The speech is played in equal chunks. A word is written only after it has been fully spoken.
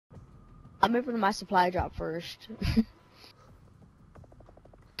I'm opening my supply drop first.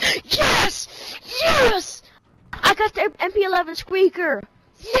 Yes! Yes! I got the MP11 squeaker!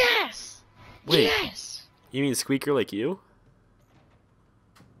 Yes! Wait. Yes! You mean squeaker like you?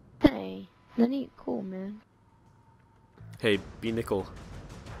 Hey, that ain't cool, man. Hey, B Nickel.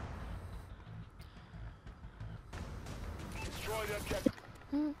 Destroy the objective.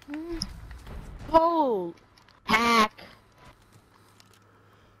 Oh! Hack!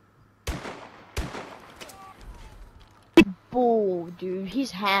 Bull, dude,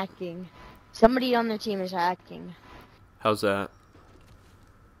 he's hacking. Somebody on the team is hacking. How's that?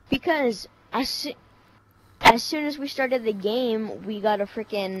 Because as soon as we started the game, we got a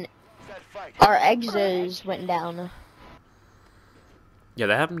freaking... Our exos went down. Yeah,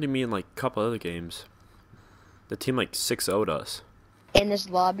 that happened to me in like a couple other games. The team like 6-0'd us. In this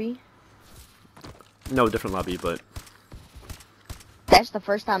lobby. No, different lobby, but... That's the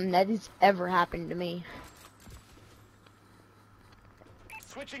first time that has ever happened to me.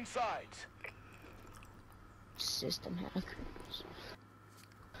 Switching sides. System hackers.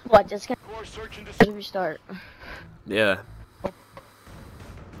 What, just gonna Core search and destroy. restart? Yeah.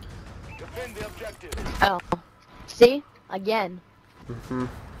 Defend the objective. Oh. See? Again. Mm-hmm.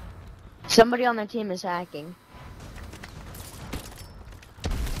 Somebody on their team is hacking.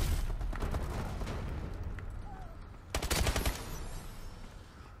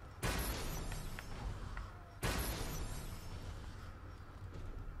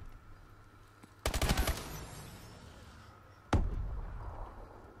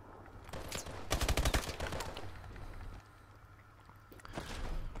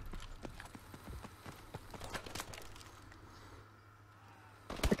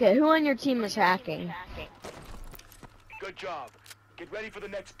 Okay, who on your team is hacking? Good job. Get ready for the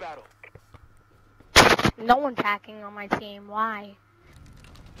next battle. No one's hacking on my team. Why?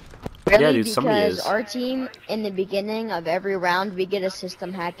 Really? Yeah, dude, somebody because is. our team, in the beginning of every round, we get a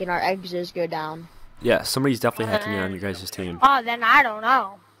system hack and our exos go down. Yeah, somebody's definitely hacking on your guys' team. Oh, then I don't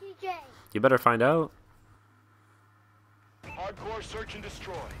know. You better find out. Hardcore search and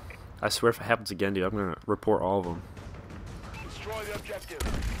destroy. I swear if it happens again, dude, I'm gonna report all of them. Destroy the objective.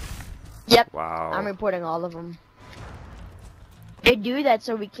 Yep. Wow. I'm reporting all of them. They do that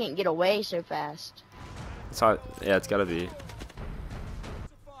so we can't get away so fast. It's how, yeah, it's gotta be.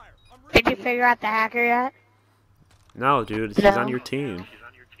 Did you figure out the hacker yet? No, dude, he's No. on your team.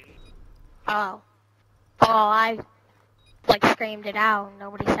 Oh. Oh, I like screamed it out.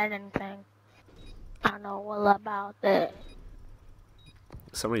 Nobody said anything. I don't know what about that.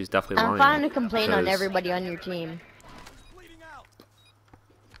 Somebody's definitely I'm lying. fine to complain on because- everybody on your team.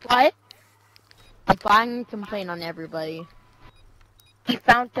 What? I'm fine to complain on everybody. You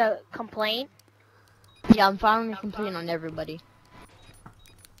found the complaint? Yeah, I'm fine to complain on everybody.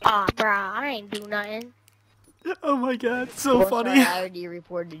 Aw, bruh, I ain't do nothing. Oh my god, so Or, funny. sorry, I already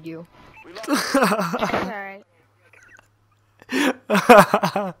reported you. We lost. That's alright.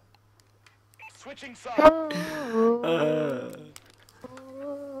 Switching sides.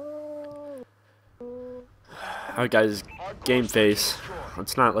 Alright guys, Hardcore game search face. and destroy.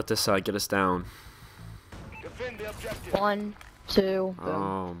 Let's not let this get us down. Defend the objective. 1, 2, boom.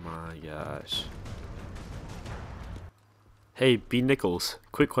 Oh my gosh. Hey, B Nichols,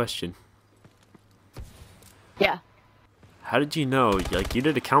 quick question. Yeah. How did you know, like, you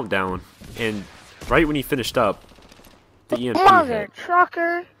did a countdown, and right when you finished up, the EMP Mother hit.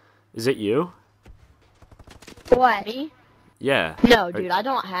 trucker. Is it you? What? Me? Yeah. No, dude, I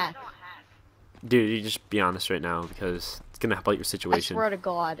don't hack. Dude, you just be honest right now, because it's gonna help out your I situation. swear to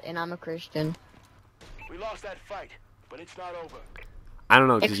God, and I'm a Christian. We lost that fight, but it's not over. I don't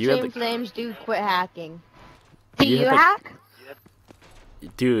know, because you Extreme had the... Flames do quit hacking. Do You you had, like- hack?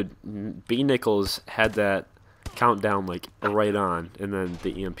 Dude, B Nichols had that countdown, like, right on, and then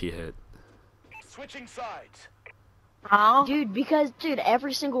the EMP hit. Switching sides. Oh. Dude, because, dude,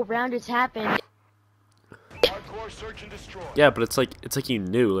 every single round it's happened. Hardcore search and destroy. Yeah, but it's like you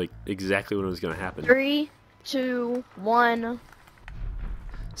knew, like, exactly when it was gonna happen. 3, 2, 1.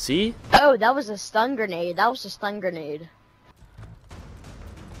 See? Oh, that was a stun grenade. That was a stun grenade.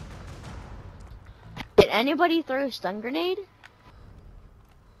 Did anybody throw a stun grenade?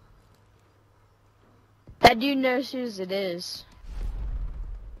 That dude knows whose it is.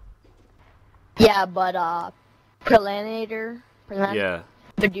 Yeah, but, Prillanator. Yeah.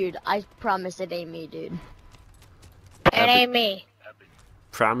 But, dude, I promise it ain't me, dude. It ain't me.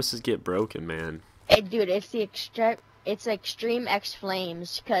 Promises get broken, man. Dude, it's Extreme X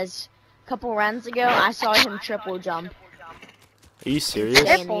Flames, because a couple rounds ago, I saw him triple jump. Are you serious?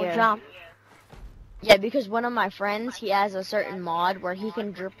 Yeah. Triple air. jump. Yeah, because one of my friends, he has a certain mod where he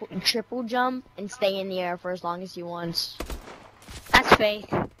can triple jump and stay in the air for as long as he wants. That's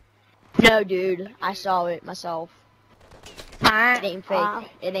fake. No, dude, I saw it myself. Alright. It ain't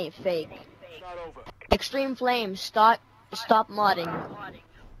fake. It ain't fake. It's not over. Extreme Flames, stop modding.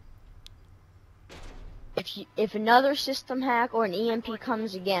 If another system hack or an EMP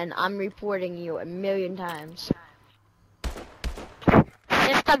comes again, I'm reporting you 1,000,000 times.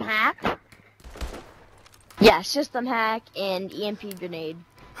 System hack? Yeah, system hack and EMP grenade.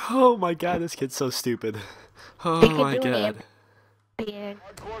 Oh my god, this kid's so stupid. Oh He could my do an god. Beard.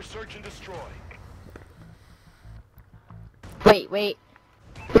 Hardcore search and destroy. Wait.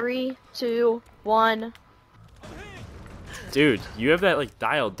 3, 2, 1. Dude, you have that like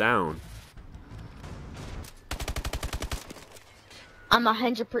dialed down. I'm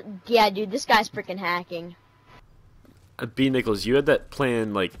 100%. Yeah, dude, this guy's freaking hacking. B Nichols, you had that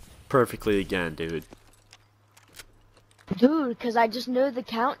plan like perfectly again, dude. Dude, because I just know the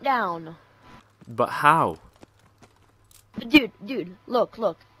countdown. But how? But dude, look.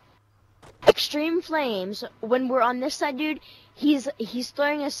 Extreme Flames, when we're on this side, dude, he's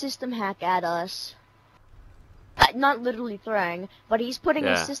throwing a system hack at us. Not literally throwing, but he's putting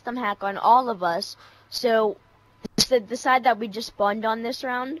a system hack on all of us. So, the side that we just spawned on this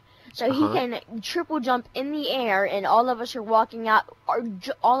round, so he can triple jump in the air, and all of us are walking out.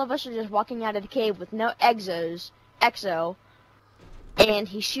 All of us are just walking out of the cave with no exo, and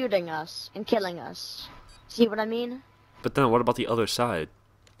he's shooting us and killing us. See what I mean? But then what about the other side?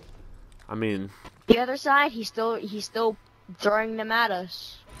 I mean, The other side, he's still throwing them at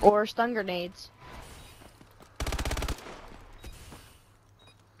us or stun grenades.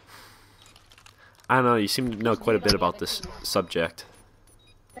 I don't know, you seem to know quite a bit about this subject.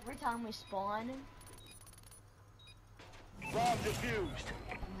 Every time we spawn, Bomb defused.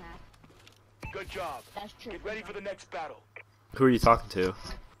 Good job. that's true. Get ready for the next battle. Who are you talking to?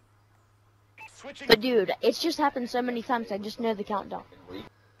 Switching. But dude, it's just happened so many times. I just know the countdown.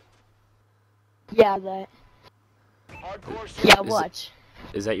 Yeah, that. Hardcore search. Yeah, watch.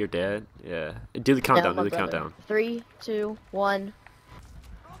 Is that your dad? Yeah. Do the countdown, do the countdown. 3, 2, 1.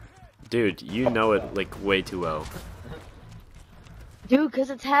 Dude, you know it like way too well. Dude, cause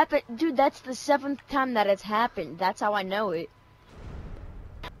it's happened. Dude, that's the 7th time that it's happened. That's how I know it.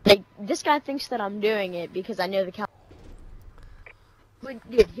 Like, this guy thinks that I'm doing it because I know the count. But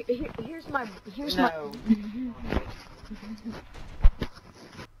dude, here's my.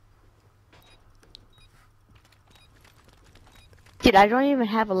 Dude, I don't even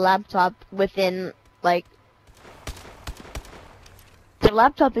have a laptop within, like... The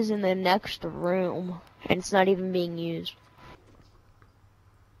laptop is in the next room, and it's not even being used.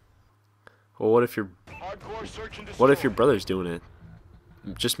 Well, what if your Hardcore search and destroy. what if your brother's doing it?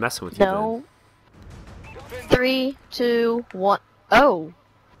 I'm just messing with you. No. 3, 2, 1. Oh, Then.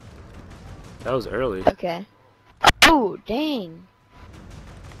 That was early. okay. Oh, dang.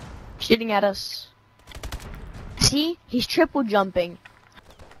 Shooting at us. See? He's triple jumping.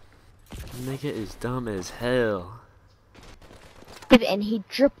 Nigga is dumb as hell. And he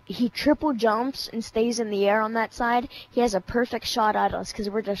triple jumps and stays in the air on that side. He has a perfect shot at us because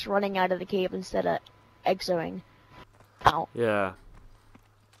we're just running out of the cave instead of exoing. Ow. Yeah.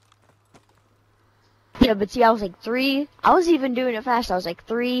 Yeah, but see, I was like 3. I was even doing it fast. I was like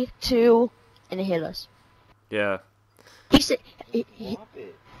 3, 2, and it hit us. Yeah. He said. Stop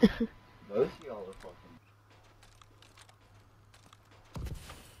it. Most of y'all are fucking.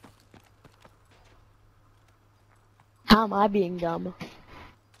 How am I being dumb?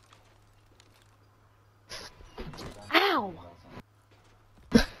 Ow!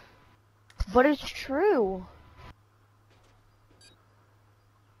 But it's true.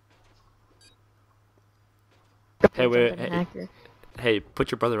 Hey, wait. Jumping Hey, hacker. hey,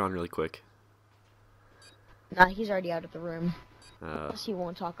 put your brother on really quick. Nah, he's already out of the room. Uh, Plus he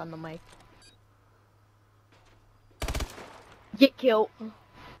won't talk on the mic. Get killed.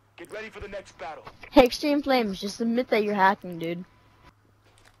 Get ready for the next battle. Hey, Extreme Flames, just admit that you're hacking, dude.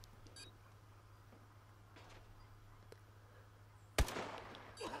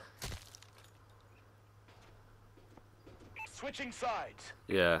 Switching sides.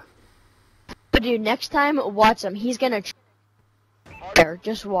 yeah. But dude, next time, watch him. He's gonna there.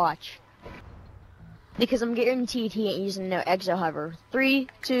 Just watch. Because I'm guaranteed he ain't using no exo hover. 3,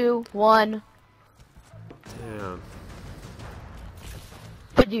 2, 1. Damn.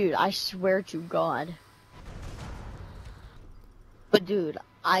 But dude, I swear to God. But dude,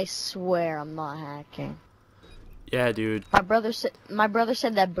 I swear I'm not hacking. Yeah, dude. My brother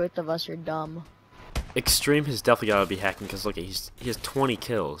said that both of us are dumb. Extreme has definitely got to be hacking because look, he has 20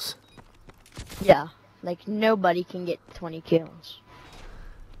 kills. Yeah, like nobody can get 20 kills.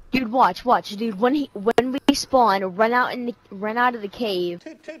 Dude, watch, dude. When we spawn, run out of the cave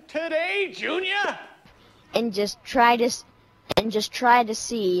Today, Junior? and just try to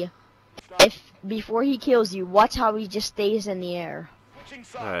see if before he kills you. Watch how he just stays in the air. Switching All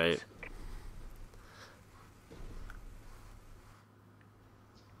sides. right.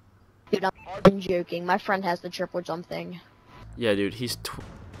 Dude, I'm joking. My friend has the triple jump thing. Yeah, dude. He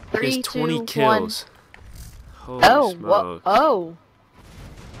 3, has 20 2, kills. Holy Oh, smokes. oh.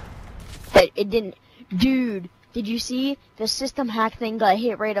 It didn't. Dude, did you see the system hack thing got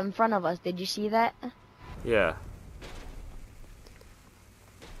hit right in front of us? Did you see that? Yeah.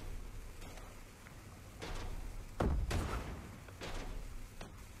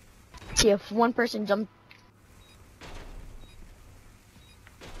 See, if one person jumped.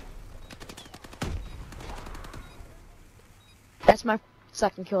 That's my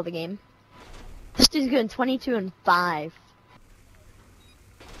second kill of the game. This dude's getting 22 and 5.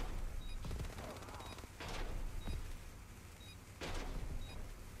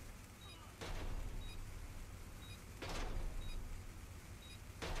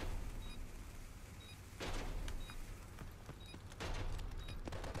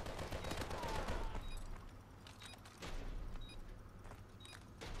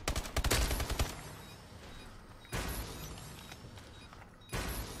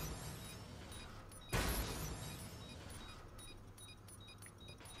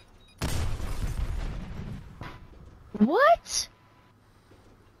 What?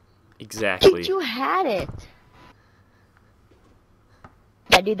 Exactly. Dude, you had it.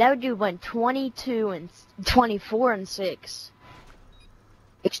 Yeah, dude, that dude went 22 and 24 and 6.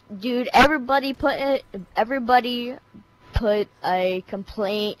 Dude, everybody put a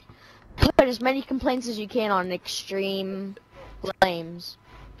complaint. Put as many complaints as you can on Extreme Flames.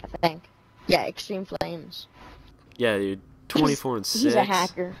 I think. Yeah, Extreme Flames. Yeah, dude. 24 and 6. He's a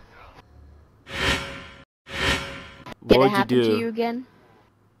hacker. What Did it would you happen to do? you again?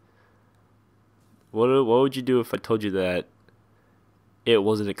 What would you do if I told you that it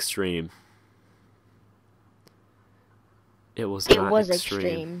wasn't extreme? It was It not was extreme.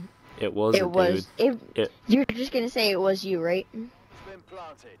 extreme. It wasn't, It was. It- You're just gonna say it was you, right? It's been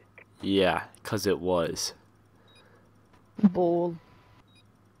planted. Yeah, 'cause it was. Bold.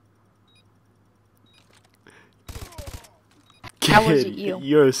 How was it you?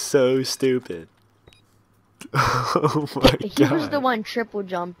 You're so stupid. Oh my god. He was the one triple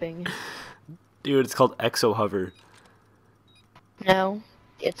jumping. Dude, it's called Exo Hover. No,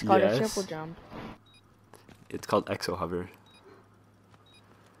 it's called a Yes. triple jump. It's called Exo Hover.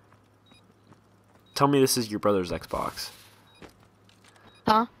 Tell me this is your brother's Xbox.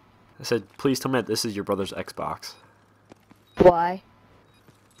 Huh? I said, please tell me that this is your brother's Xbox. Why?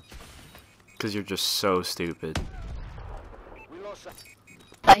 Because you're just so stupid. We lost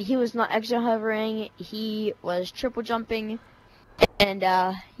that. He was not extra hovering. He was triple jumping. And,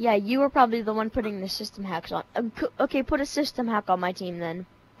 yeah, you were probably the one putting the system hacks on. Okay, put a system hack on my team then.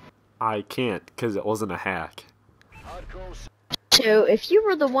 I can't, because it wasn't a hack. Hardcore. So, if you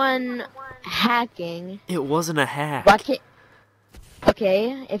were the one hacking, It wasn't a hack. why can't...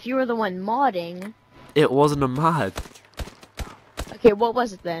 Okay, if you were the one modding... It wasn't a mod. Okay, what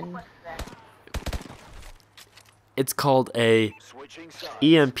was it then? It's called a Switching sides.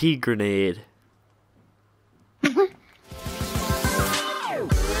 EMP grenade.